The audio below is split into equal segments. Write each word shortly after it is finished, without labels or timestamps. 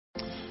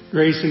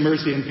Grace and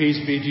mercy and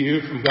peace be to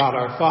you from God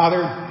our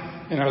Father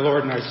and our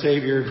Lord and our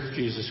Savior,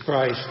 Jesus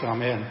Christ.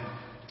 Amen.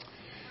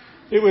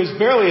 It was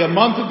barely a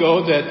month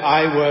ago that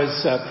I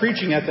was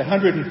preaching at the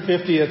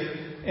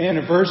 150th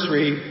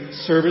anniversary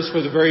service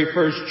for the very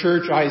first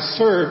church I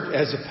served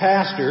as a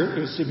pastor.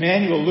 It was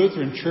Emmanuel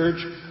Lutheran Church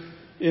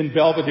in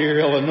Belvedere,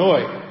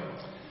 Illinois.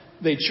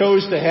 They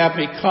chose to have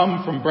me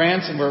come from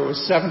Branson, where it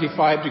was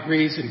 75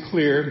 degrees and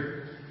clear,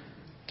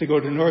 to go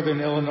to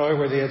northern Illinois,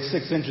 where they had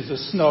 6 inches of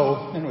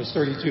snow and it was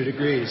 32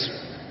 degrees.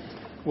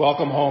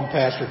 Welcome home,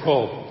 Pastor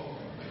Cole.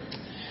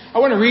 I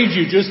want to read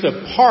you just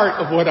a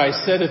part of what I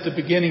said at the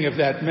beginning of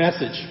that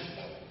message.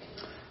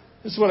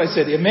 This is what I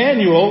said.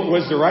 Emmanuel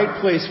was the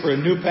right place for a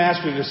new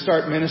pastor to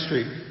start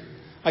ministry.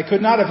 I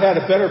could not have had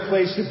a better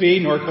place to be,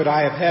 nor could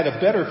I have had a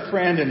better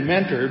friend and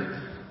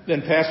mentor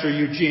than Pastor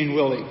Eugene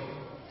Willie.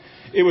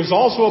 It was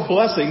also a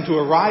blessing to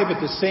arrive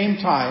at the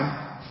same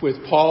time with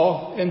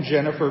Paul and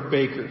Jennifer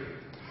Baker.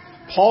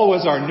 Paul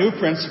was our new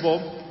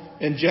principal,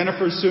 and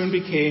Jennifer soon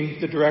became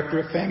the director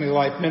of Family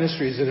Life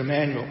Ministries at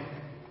Emmanuel.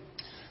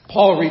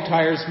 Paul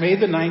retires May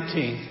the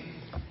 19th,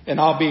 and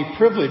I'll be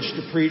privileged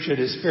to preach at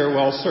his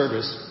farewell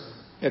service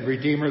at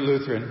Redeemer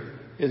Lutheran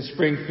in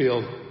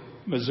Springfield,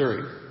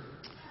 Missouri.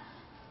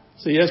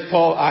 So yes,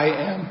 Paul, I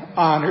am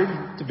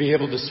honored to be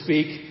able to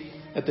speak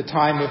at the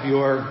time of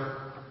your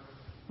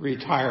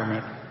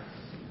retirement.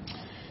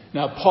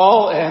 Now,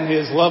 Paul and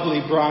his lovely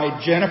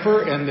bride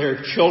Jennifer and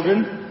their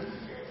children,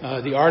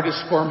 the artist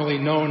formerly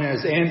known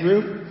as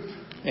Andrew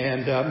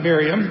and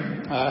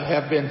Miriam,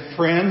 have been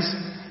friends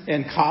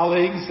and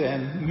colleagues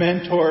and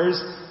mentors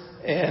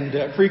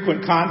and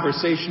frequent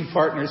conversation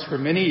partners for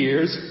many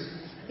years,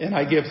 and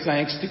I give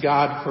thanks to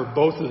God for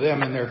both of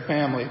them and their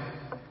family.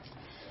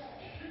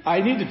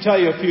 I need to tell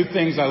you a few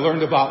things I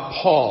learned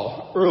about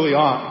Paul early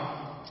on.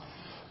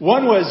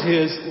 One was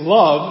his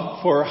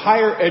love for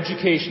higher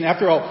education.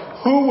 After all,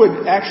 who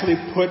would actually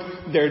put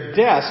their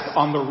desk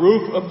on the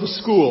roof of the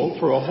school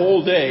for a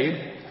whole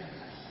day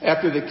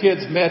after the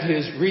kids met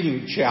his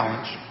reading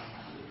challenge?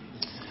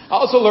 I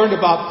also learned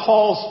about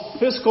Paul's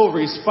fiscal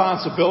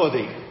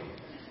responsibility,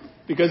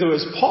 because it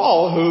was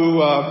Paul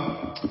who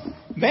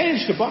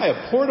managed to buy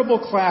a portable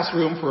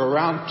classroom for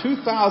around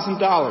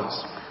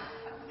 $2,000.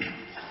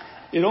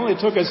 It only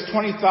took us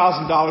 $20,000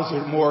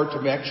 or more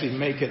to actually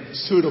make it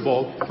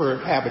suitable for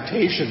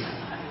habitation.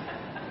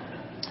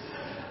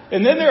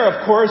 And then there,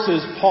 of course,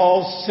 is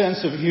Paul's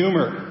sense of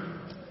humor.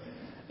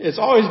 It's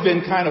always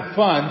been kind of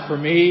fun for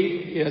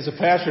me as a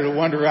pastor to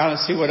wander around and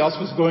see what else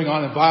was going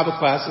on in Bible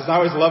classes. I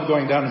always loved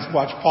going down and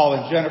watch Paul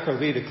and Jennifer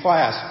lead a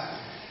class.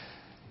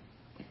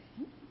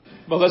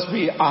 But let's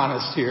be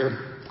honest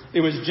here.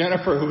 It was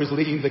Jennifer who was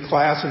leading the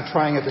class and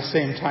trying at the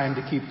same time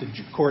to keep the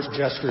court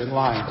jester in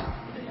line.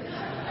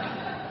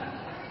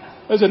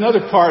 There's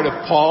another part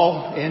of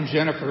Paul and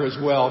Jennifer as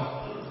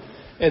well,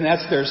 and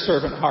that's their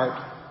servant heart.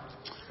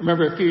 I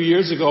remember a few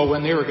years ago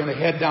when they were going to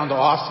head down to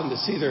Austin to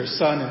see their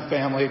son and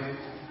family,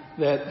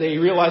 that they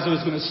realized it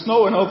was going to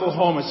snow in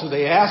Oklahoma, so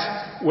they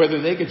asked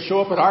whether they could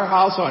show up at our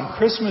house on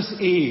Christmas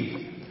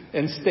Eve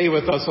and stay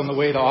with us on the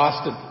way to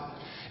Austin.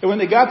 And when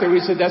they got there,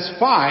 we said, that's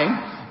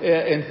fine.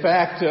 In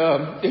fact,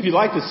 if you'd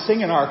like to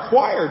sing in our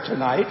choir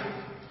tonight,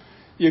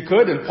 you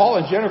could. And Paul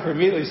and Jennifer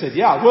immediately said,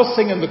 yeah, we'll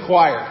sing in the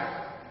choir.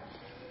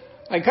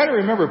 I kind of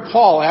remember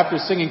Paul, after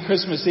singing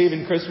Christmas Eve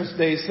and Christmas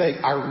Day, saying,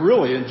 I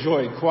really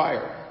enjoyed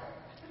choir.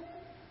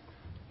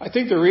 I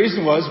think the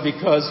reason was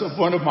because of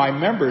one of my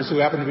members who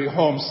happened to be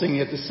home singing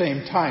at the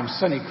same time,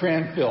 Sonny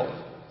Cranfield,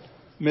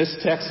 Miss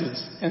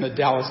Texas, and a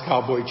Dallas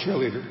Cowboy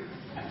cheerleader.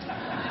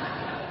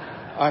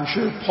 I'm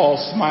sure Paul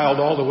smiled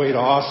all the way to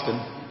Austin.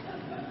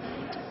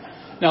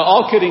 Now,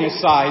 all kidding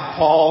aside,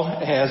 Paul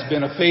has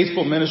been a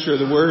faithful minister of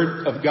the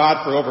Word of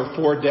God for over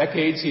 4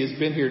 decades. He has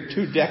been here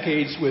 2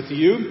 decades with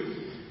you.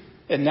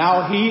 And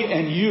now he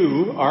and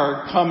you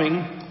are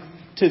coming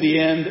to the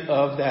end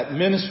of that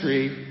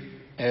ministry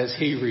as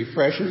he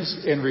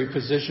refreshes and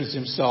repositions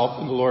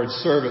himself in the Lord's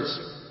service.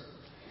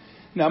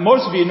 Now,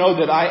 most of you know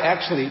that I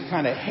actually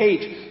kind of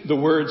hate the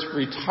words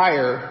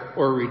retire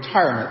or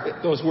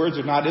retirement. Those words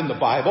are not in the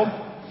Bible.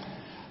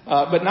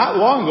 But not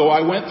long ago,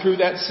 I went through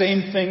that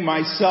same thing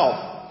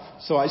myself.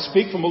 So I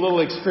speak from a little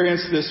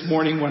experience this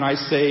morning when I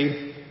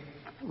say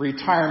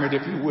retirement,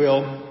 if you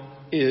will,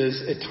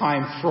 is a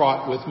time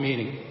fraught with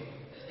meaning.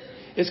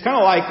 It's kind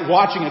of like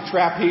watching a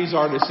trapeze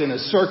artist in a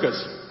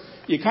circus.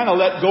 You kind of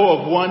let go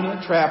of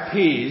one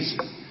trapeze,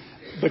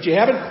 but you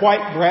haven't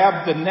quite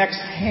grabbed the next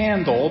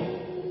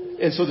handle.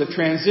 And so the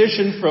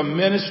transition from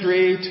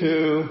ministry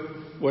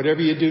to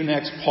whatever you do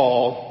next,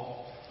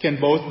 Paul, can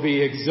both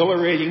be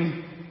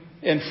exhilarating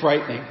and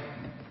frightening.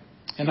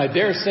 And I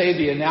dare say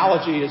the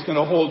analogy is going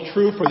to hold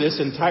true for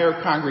this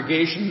entire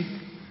congregation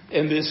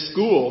and this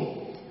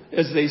school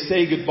as they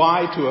say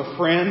goodbye to a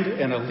friend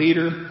and a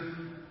leader,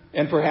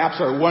 and perhaps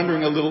are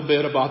wondering a little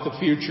bit about the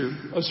future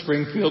of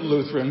Springfield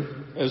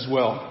Lutheran as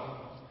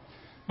well.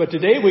 But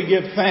today we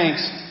give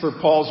thanks for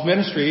Paul's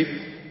ministry,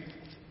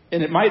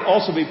 and it might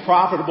also be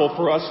profitable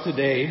for us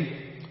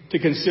today to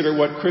consider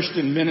what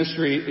Christian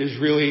ministry is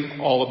really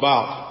all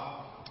about.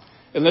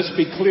 And let's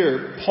be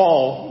clear,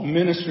 Paul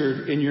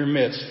ministered in your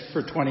midst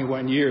for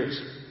 21 years.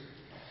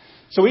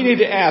 So we need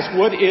to ask,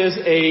 what is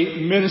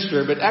a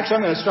minister? But actually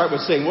I'm going to start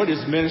with saying, what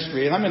is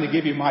ministry? And I'm going to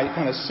give you my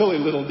kind of silly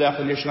little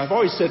definition. I've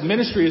always said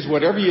ministry is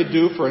whatever you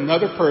do for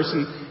another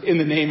person in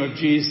the name of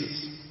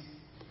Jesus.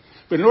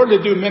 But in order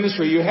to do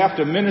ministry, you have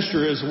to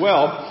minister as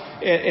well.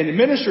 And a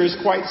minister is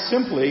quite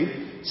simply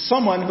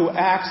someone who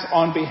acts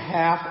on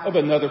behalf of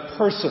another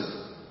person.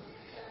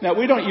 Now,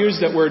 we don't use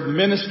that word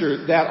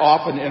minister that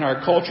often in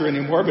our culture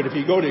anymore, but if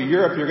you go to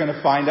Europe, you're going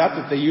to find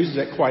out that they use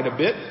it quite a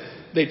bit.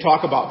 They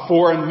talk about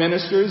foreign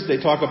ministers. They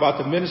talk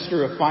about the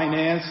minister of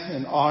finance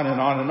and on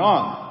and on and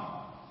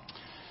on.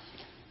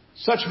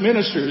 Such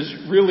ministers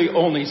really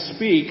only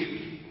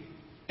speak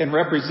and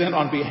represent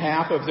on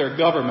behalf of their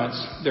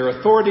governments. Their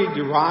authority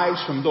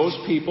derives from those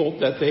people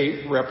that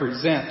they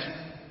represent.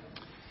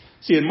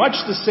 See, in much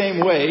the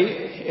same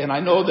way, and I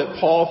know that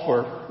Paul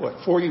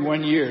for,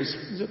 41 years,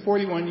 is it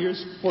 41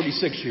 years?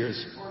 46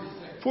 years.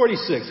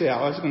 46, yeah,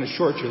 I was going to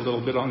short you a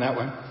little bit on that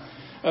one.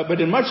 But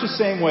in much the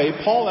same way,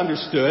 Paul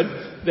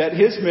understood that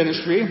his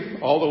ministry,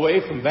 all the way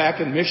from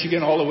back in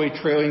Michigan, all the way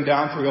trailing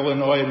down through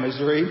Illinois and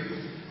Missouri,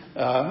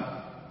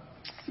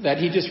 that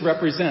he just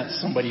represents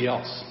somebody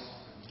else.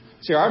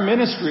 See, our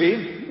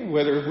ministry,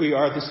 whether we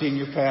are the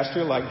senior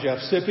pastor like Jeff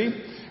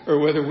Sippy, or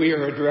whether we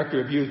are a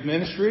director of youth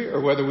ministry,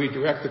 or whether we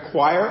direct the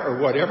choir,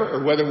 or whatever,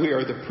 or whether we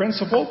are the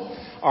principal,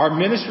 our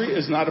ministry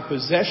is not a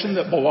possession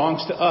that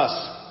belongs to us,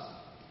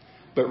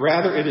 but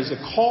rather it is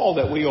a call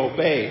that we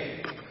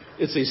obey.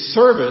 It's a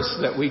service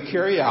that we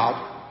carry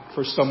out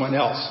for someone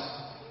else.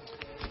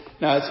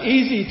 Now, it's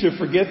easy to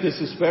forget this,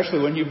 especially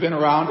when you've been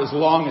around as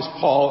long as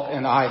Paul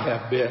and I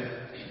have been.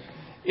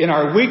 In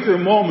our weaker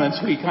moments,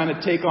 we kind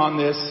of take on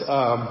this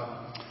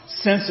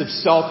sense of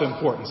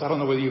self-importance. I don't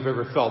know whether you've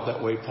ever felt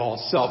that way, Paul,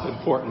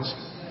 self-importance.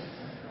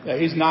 Yeah,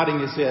 he's nodding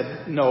his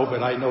head no,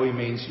 but I know he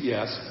means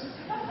yes.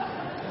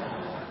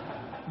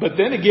 But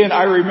then again,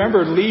 I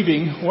remember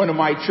leaving one of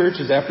my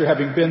churches after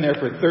having been there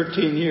for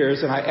 13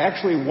 years, and I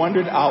actually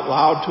wondered out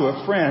loud to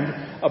a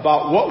friend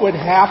about what would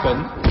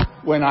happen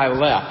when I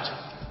left.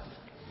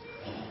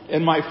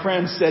 And my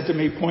friend said to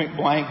me point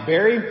blank,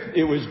 Barry,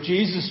 it was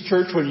Jesus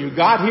Church when you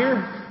got here,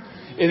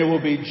 and it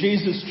will be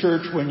Jesus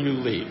Church when you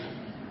leave.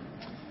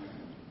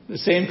 The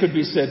same could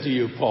be said to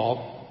you,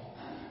 Paul.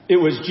 It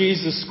was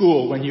Jesus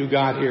School when you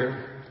got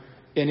here,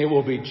 and it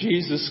will be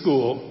Jesus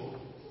School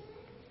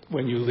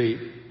when you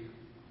leave.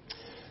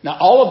 Now,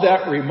 all of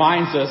that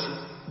reminds us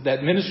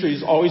that ministry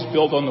is always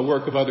built on the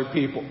work of other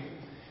people.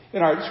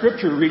 In our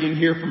scripture reading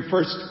here from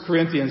 1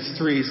 Corinthians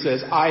 3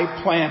 says,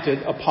 I planted,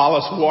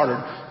 Apollos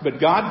watered,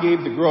 but God gave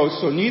the growth.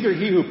 So neither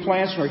he who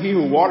plants nor he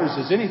who waters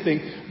is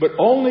anything, but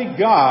only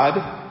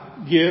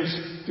God gives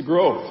the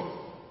growth.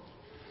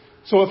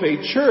 So if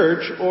a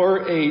church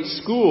or a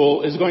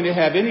school is going to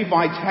have any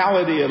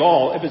vitality at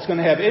all, if it's going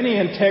to have any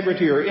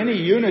integrity or any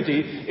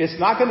unity, it's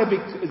not going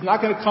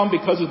to come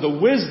because of the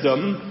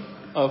wisdom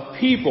of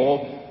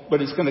people,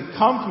 but it's going to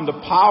come from the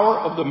power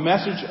of the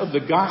message of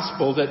the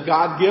gospel that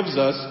God gives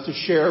us to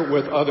share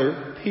with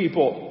other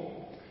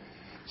people.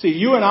 See,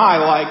 you and I,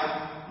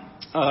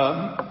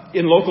 like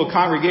in local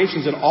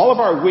congregations, in all of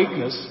our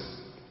weakness,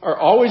 are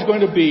always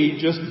going to be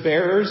just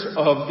bearers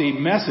of the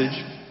message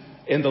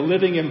and the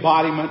living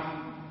embodiment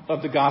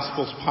of the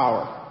gospel's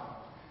power.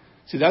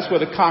 See, that's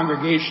what a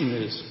congregation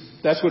is.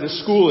 That's what a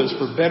school is,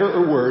 for better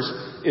or worse.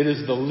 It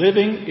is the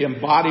living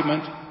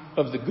embodiment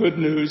of the good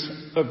news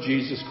of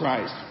Jesus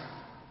Christ.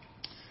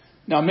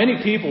 Now,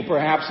 many people,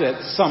 perhaps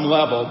at some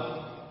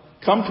level,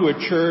 come to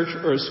a church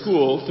or a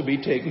school to be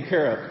taken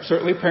care of.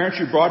 Certainly, parents,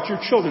 you brought your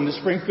children to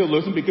Springfield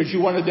Lutheran because you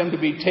wanted them to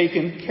be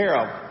taken care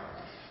of.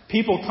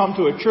 People come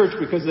to a church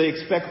because they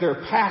expect their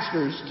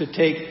pastors to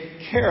take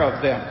care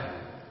of them.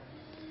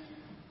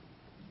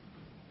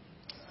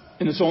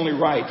 And it's only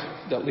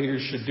right that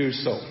leaders should do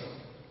so.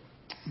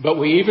 But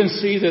we even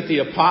see that the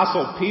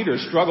Apostle Peter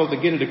struggled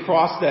to get it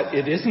across that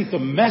it isn't the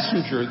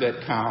messenger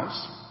that counts.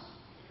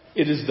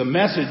 It is the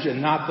message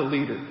and not the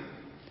leader.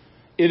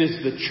 It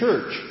is the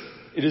church.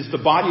 It is the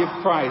body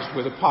of Christ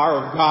where the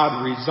power of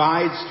God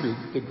resides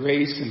through the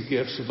grace and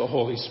gifts of the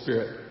Holy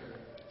Spirit.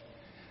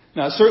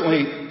 Now,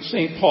 certainly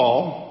St.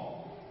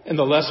 Paul and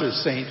the lesser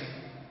St.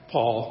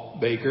 Paul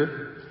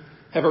Baker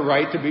have a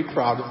right to be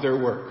proud of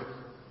their work.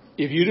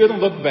 If you didn't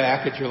look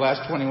back at your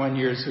last 21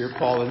 years here,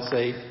 Paul, and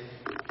say,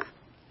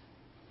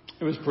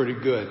 it was pretty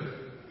good,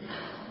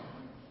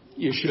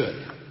 you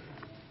should.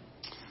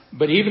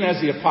 But even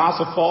as the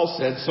Apostle Paul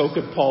said, so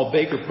could Paul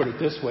Baker put it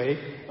this way,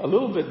 a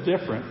little bit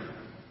different.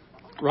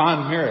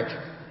 Ron Merritt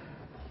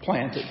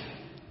planted.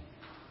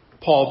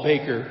 Paul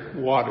Baker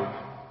watered.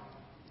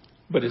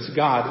 But it's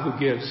God who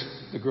gives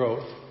the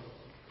growth.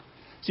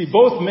 See,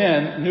 both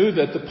men knew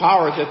that the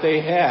power that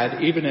they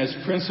had, even as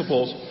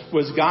principals,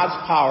 was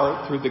God's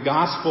power through the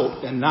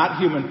gospel and not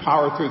human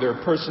power through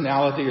their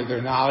personality or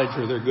their knowledge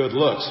or their good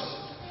looks.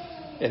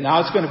 And now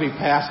it's going to be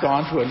passed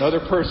on to another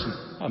person,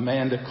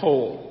 Amanda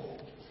Cole.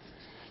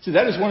 See,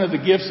 that is one of the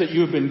gifts that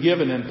you have been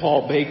given in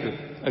Paul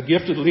Baker, a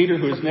gifted leader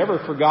who has never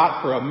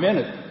forgot for a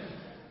minute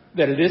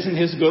that it isn't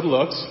his good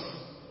looks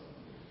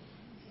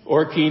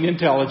or keen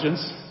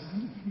intelligence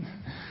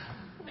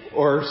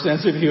or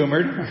sense of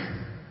humor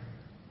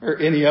or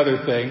any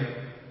other thing,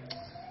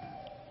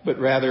 but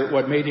rather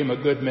what made him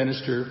a good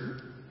minister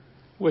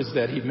was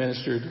that he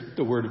ministered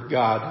the Word of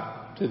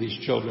God to these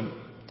children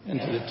and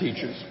to the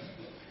teachers.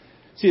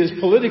 See, as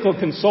political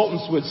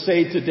consultants would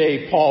say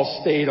today, Paul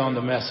stayed on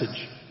the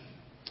message.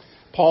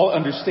 Paul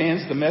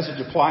understands the message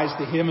applies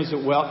to him as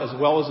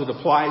well as it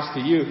applies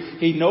to you.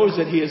 He knows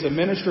that he is a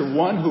minister,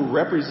 one who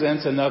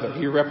represents another.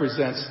 He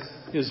represents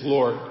his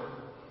Lord.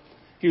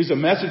 He was a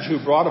message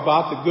who brought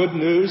about the good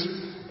news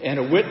and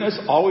a witness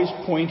always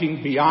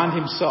pointing beyond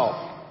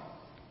himself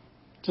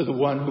to the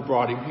one who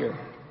brought him here.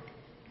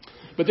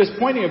 But this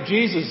pointing of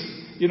Jesus,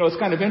 it's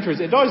kind of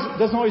interesting. It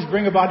doesn't always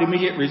bring about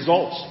immediate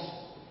results.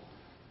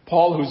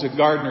 Paul, who's a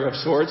gardener of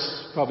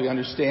sorts, probably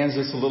understands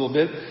this a little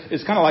bit.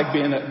 It's kind of like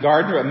being a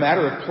gardener, a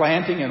matter of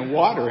planting and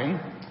watering,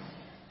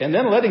 and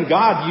then letting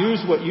God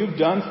use what you've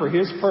done for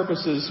His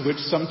purposes, which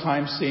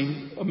sometimes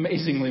seem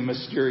amazingly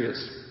mysterious.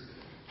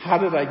 How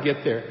did I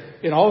get there?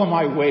 In all of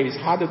my ways,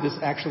 how did this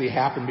actually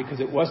happen? Because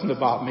it wasn't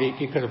about me.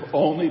 It could have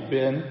only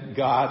been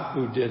God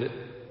who did it.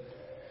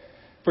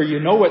 For you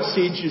know what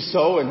seeds you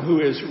sow and who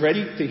is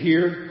ready to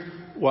hear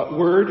what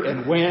word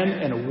and when,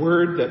 and a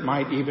word that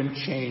might even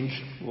change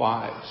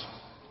lives.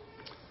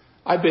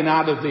 I've been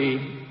out of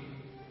the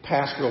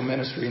pastoral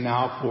ministry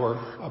now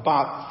for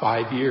about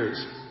 5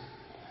 years.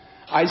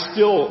 I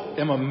still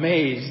am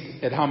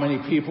amazed at how many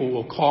people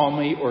will call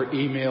me or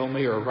email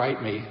me or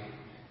write me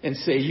and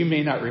say, you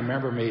may not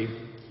remember me,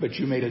 but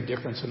you made a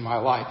difference in my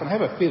life. And I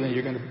have a feeling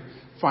you're going to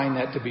find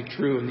that to be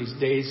true in these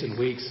days and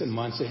weeks and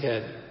months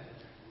ahead.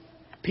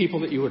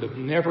 People that you would have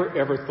never,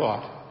 ever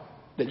thought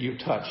that you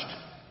touched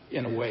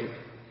in a way.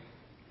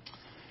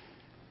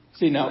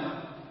 See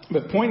now,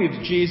 but pointing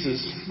to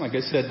Jesus, like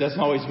I said, doesn't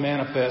always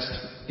manifest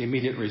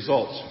immediate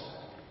results.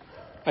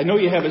 I know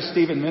you have a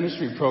Stephen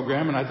Ministry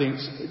program, and I think,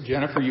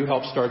 Jennifer, you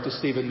helped start the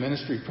Stephen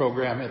Ministry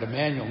program at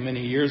Emmanuel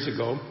many years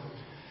ago.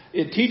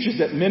 It teaches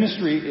that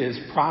ministry is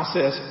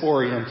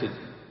process-oriented,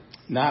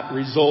 not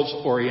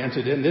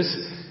results-oriented. And this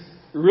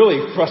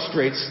really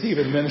frustrates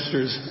Stephen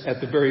ministers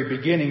at the very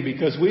beginning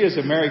because we as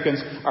Americans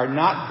are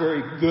not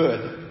very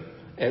good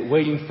at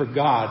waiting for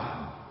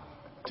God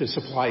to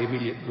supply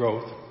immediate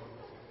growth.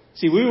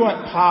 See, we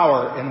want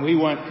power and we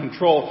want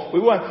control. We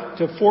want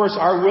to force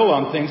our will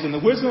on things. And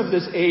the wisdom of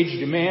this age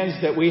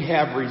demands that we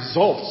have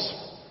results,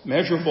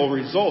 measurable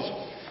results.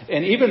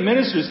 And even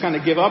ministers kind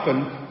of give up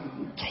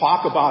and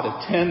talk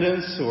about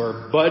attendance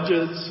or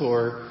budgets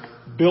or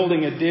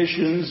building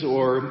additions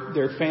or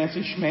their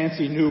fancy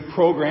schmancy new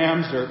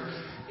programs or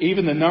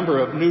even the number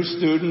of new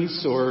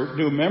students or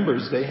new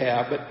members they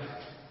have. But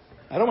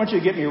I don't want you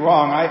to get me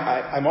wrong.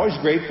 I'm always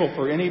grateful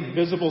for any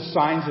visible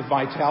signs of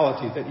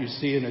vitality that you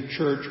see in a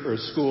church or a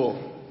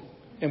school.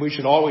 And we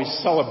should always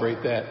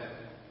celebrate that.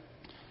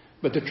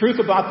 But the truth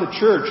about the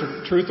church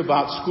and the truth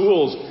about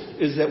schools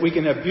is that we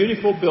can have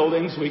beautiful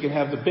buildings. We can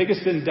have the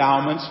biggest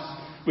endowments.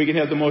 We can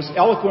have the most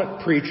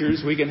eloquent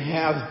preachers. We can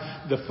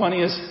have the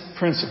funniest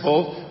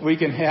principal. We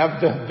can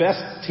have the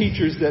best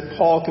teachers that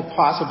Paul could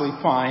possibly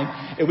find.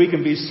 And we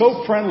can be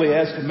so friendly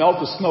as to melt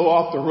the snow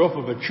off the roof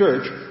of a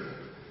church.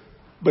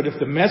 But if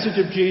the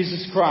message of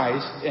Jesus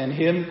Christ and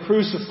Him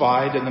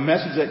crucified and the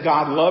message that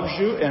God loves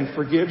you and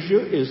forgives you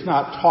is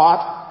not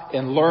taught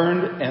and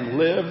learned and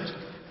lived,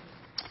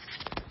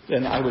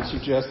 then I would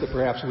suggest that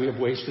perhaps we have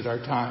wasted our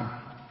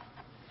time.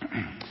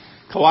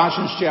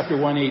 Colossians chapter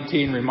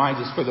 1:18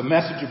 reminds us, for the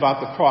message about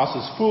the cross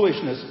is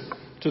foolishness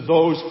to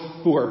those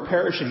who are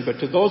perishing, but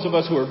to those of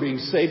us who are being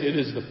saved, it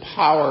is the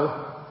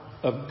power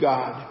of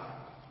God.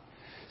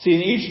 See,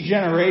 in each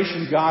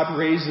generation, God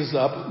raises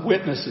up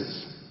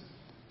witnesses.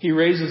 He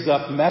raises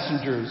up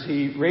messengers.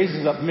 He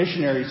raises up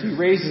missionaries. He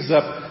raises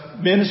up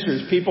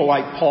ministers, people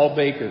like Paul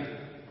Baker,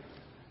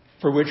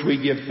 for which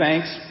we give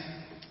thanks.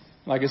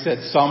 Like I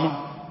said,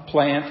 some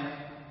plant,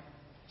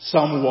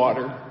 some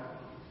water,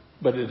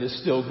 but it is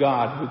still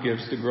God who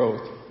gives the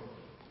growth.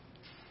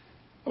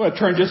 I want to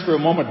turn just for a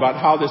moment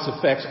about how this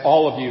affects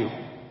all of you,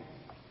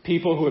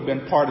 people who have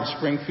been part of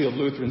Springfield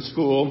Lutheran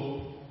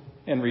School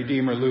and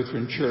Redeemer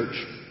Lutheran Church.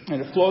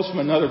 And it flows from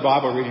another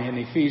Bible reading in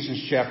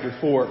Ephesians chapter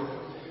 4.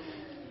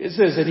 It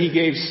says that He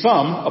gave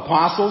some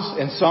apostles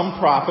and some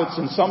prophets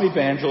and some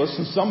evangelists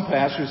and some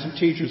pastors and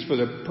teachers for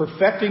the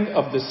perfecting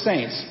of the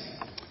saints.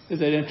 Isn't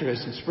that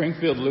interesting?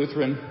 Springfield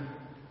Lutheran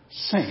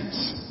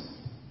saints.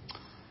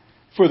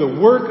 For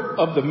the work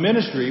of the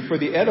ministry, for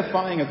the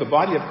edifying of the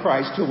body of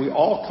Christ, till we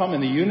all come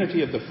in the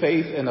unity of the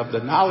faith and of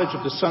the knowledge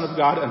of the Son of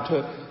God, unto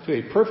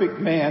a perfect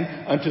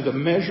man, unto the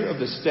measure of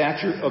the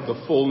stature of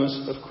the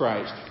fullness of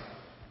Christ.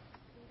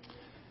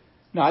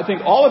 Now, I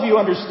think all of you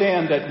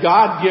understand that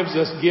God gives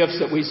us gifts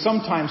that we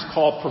sometimes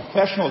call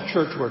professional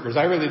church workers.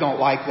 I really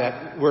don't like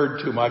that word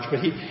too much,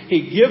 but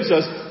He gives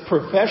us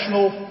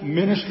professional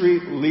ministry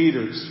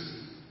leaders.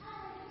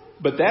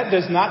 But that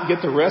does not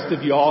get the rest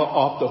of you all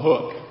off the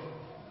hook.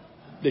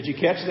 Did you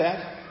catch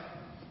that?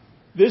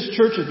 This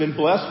church has been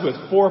blessed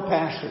with 4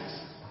 pastors.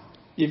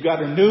 You've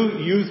got a new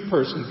youth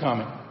person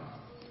coming.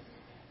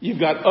 You've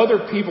got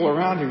other people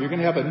around you. You're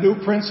going to have a new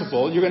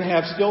principal. You're going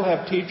to still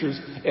have teachers,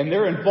 and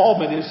their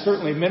involvement is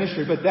certainly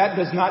ministry, but that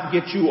does not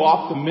get you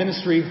off the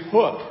ministry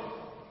hook.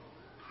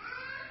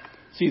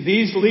 See,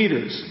 these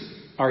leaders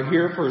are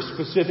here for a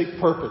specific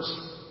purpose.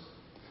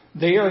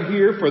 They are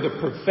here for the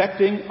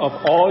perfecting of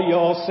all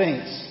y'all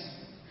saints.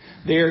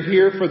 They are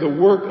here for the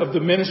work of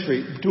the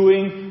ministry,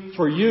 doing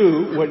for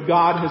you what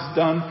God has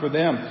done for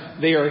them.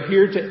 They are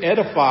here to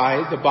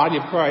edify the body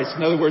of Christ.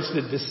 In other words,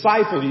 to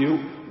disciple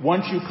you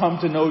once you come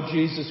to know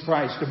Jesus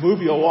Christ, to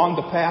move you along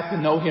the path to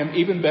know Him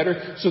even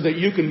better so that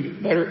you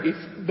can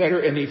better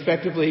and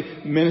effectively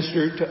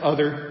minister to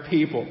other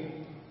people.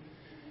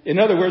 In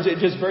other words, it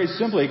just very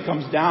simply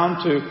comes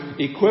down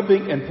to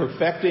equipping and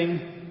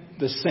perfecting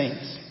the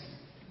saints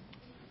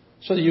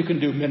so that you can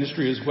do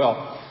ministry as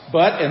well.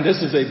 But, and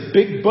this is a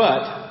big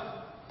but,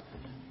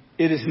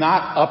 it is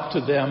not up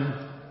to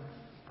them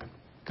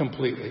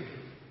completely.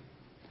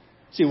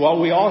 See, while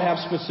we all have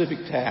specific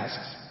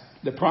tasks,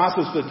 the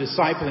process of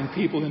discipling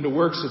people into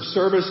works of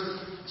service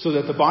so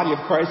that the body of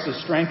Christ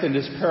is strengthened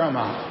is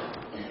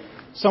paramount.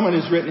 Someone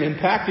has written,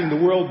 impacting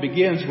the world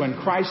begins when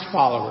Christ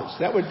followers.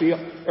 That would be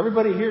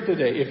everybody here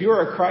today. If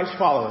you're a Christ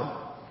follower,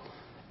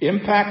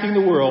 impacting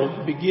the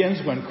world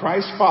begins when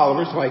Christ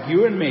followers like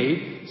you and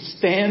me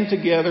stand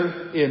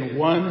together in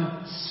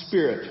one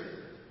spirit.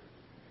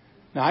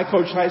 Now, I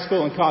coached high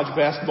school and college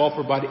basketball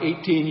for about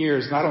 18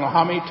 years, and I don't know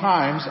how many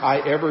times I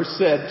ever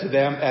said to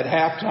them at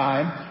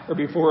halftime or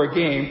before a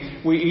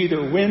game, we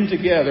either win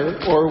together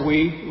or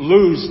we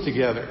lose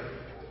together.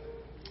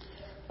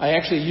 I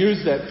actually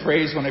used that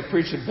phrase when I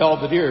preached at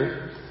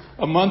Belvedere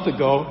a month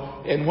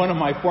ago, and one of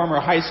my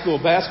former high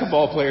school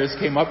basketball players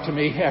came up to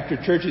me after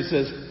church. He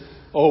says,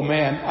 "Oh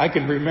man, I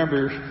can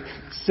remember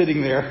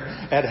sitting there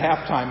at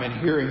halftime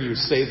and hearing you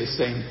say the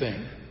same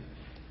thing.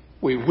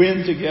 We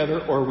win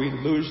together or we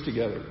lose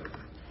together."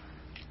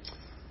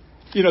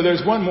 You know,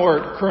 there's one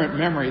more current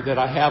memory that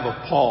I have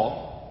of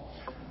Paul.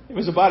 It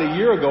was about a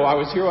year ago. I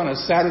was here on a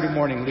Saturday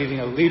morning leading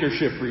a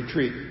leadership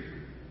retreat.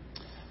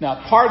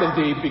 Now, part of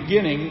the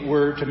beginning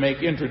were to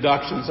make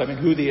introductions. I mean,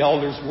 who the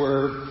elders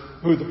were,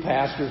 who the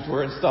pastors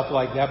were, and stuff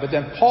like that. But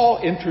then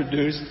Paul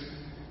introduced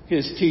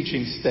his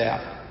teaching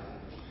staff.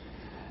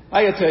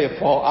 I got to tell you,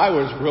 Paul, I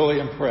was really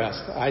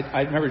impressed.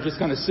 I remember just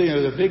kind of sitting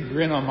there with a big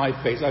grin on my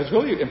face. I was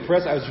really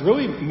impressed. I was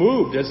really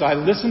moved as I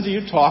listened to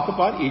you talk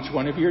about each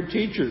one of your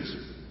teachers.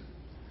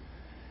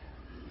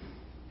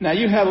 Now,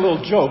 you had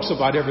little jokes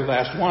about every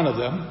last one of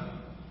them.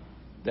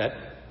 That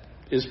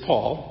is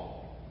Paul.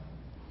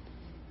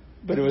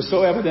 But it was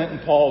so evident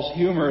in Paul's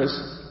humorous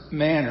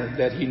manner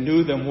that he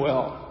knew them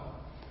well.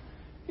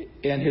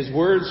 And his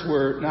words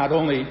were not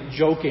only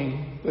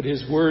joking, but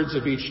his words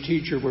of each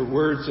teacher were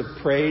words of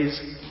praise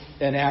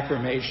and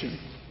affirmation.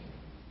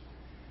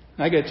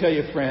 And I got to tell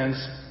you, friends,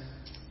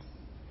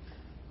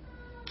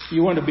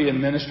 you want to be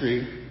in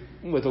ministry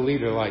with a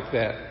leader like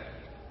that.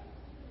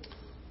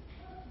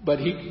 But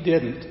he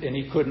didn't, and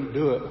he couldn't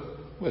do it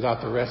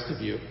without the rest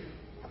of you.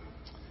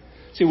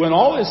 See, when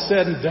all is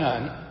said and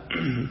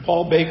done,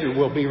 Paul Baker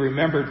will be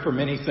remembered for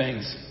many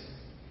things.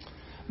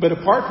 But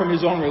apart from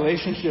his own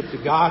relationship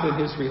to God and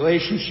his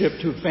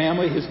relationship to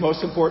family, his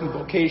most important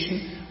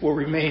vocation will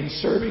remain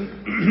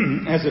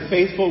serving as a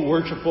faithful,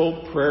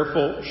 worshipful,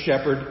 prayerful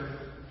shepherd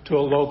to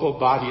a local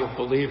body of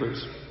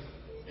believers.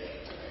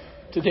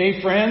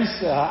 Today, friends,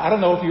 I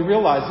don't know if you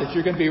realize that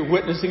you're going to be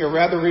witnessing a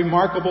rather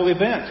remarkable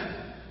event.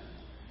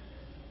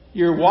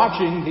 You're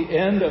watching the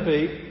end of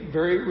a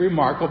very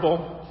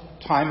remarkable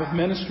time of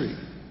ministry.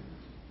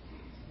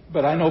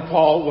 But I know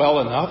Paul well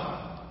enough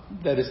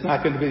that it's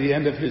not going to be the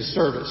end of his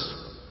service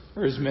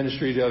or his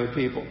ministry to other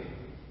people.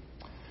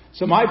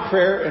 So my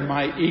prayer and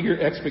my eager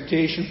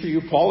expectation for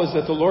you, Paul, is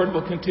that the Lord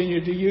will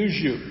continue to use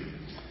you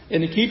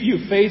and to keep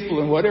you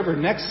faithful in whatever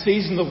next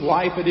season of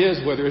life it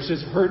is, whether it's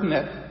just herding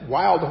that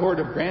wild horde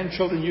of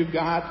grandchildren you've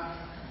got,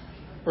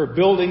 or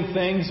building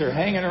things, or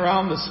hanging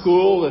around the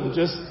school and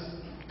just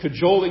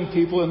cajoling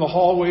people in the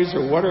hallways,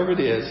 or whatever it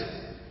is,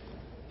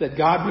 that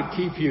God would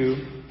keep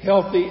you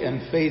healthy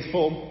and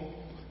faithful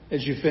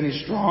as you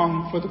finish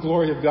strong for the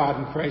glory of God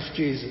in Christ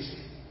Jesus.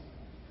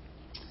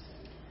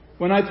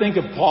 When I think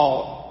of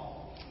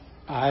Paul,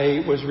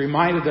 I was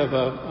reminded of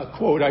a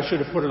quote. I should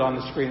have put it on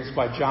the screen. It's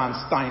by John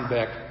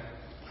Steinbeck.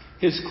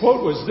 His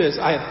quote was this: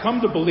 "I have come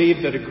to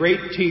believe that a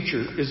great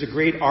teacher is a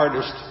great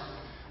artist,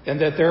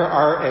 and that there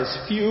are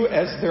as few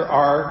as there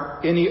are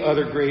any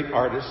other great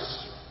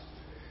artists.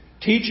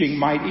 Teaching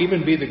might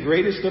even be the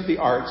greatest of the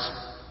arts,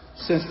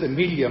 since the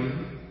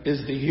medium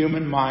is the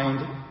human mind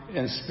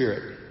and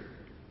spirit."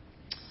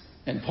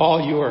 And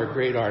Paul, you are a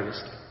great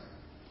artist.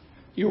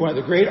 You're one of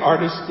the great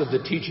artists of the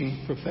teaching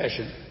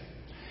profession.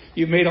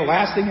 You've made a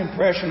lasting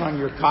impression on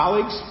your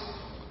colleagues.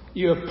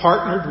 You have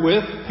partnered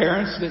with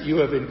parents that you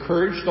have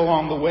encouraged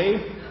along the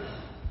way,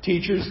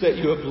 teachers that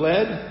you have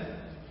led,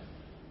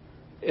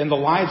 and the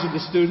lives of the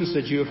students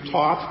that you have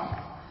taught,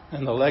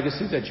 and the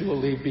legacy that you will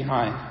leave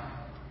behind.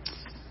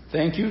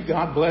 Thank you.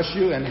 God bless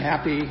you, and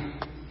happy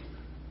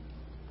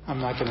I'm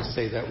not going to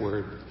say that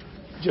word.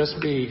 Just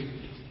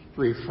be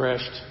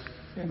refreshed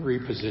and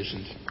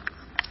repositioned.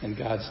 In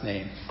God's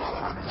name.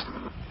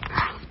 Amen.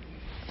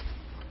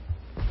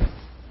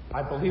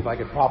 I believe I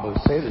could probably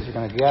say this. You're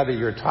going to gather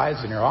your tithes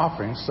and your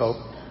offerings,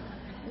 so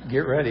get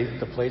ready.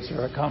 The plates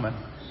are coming.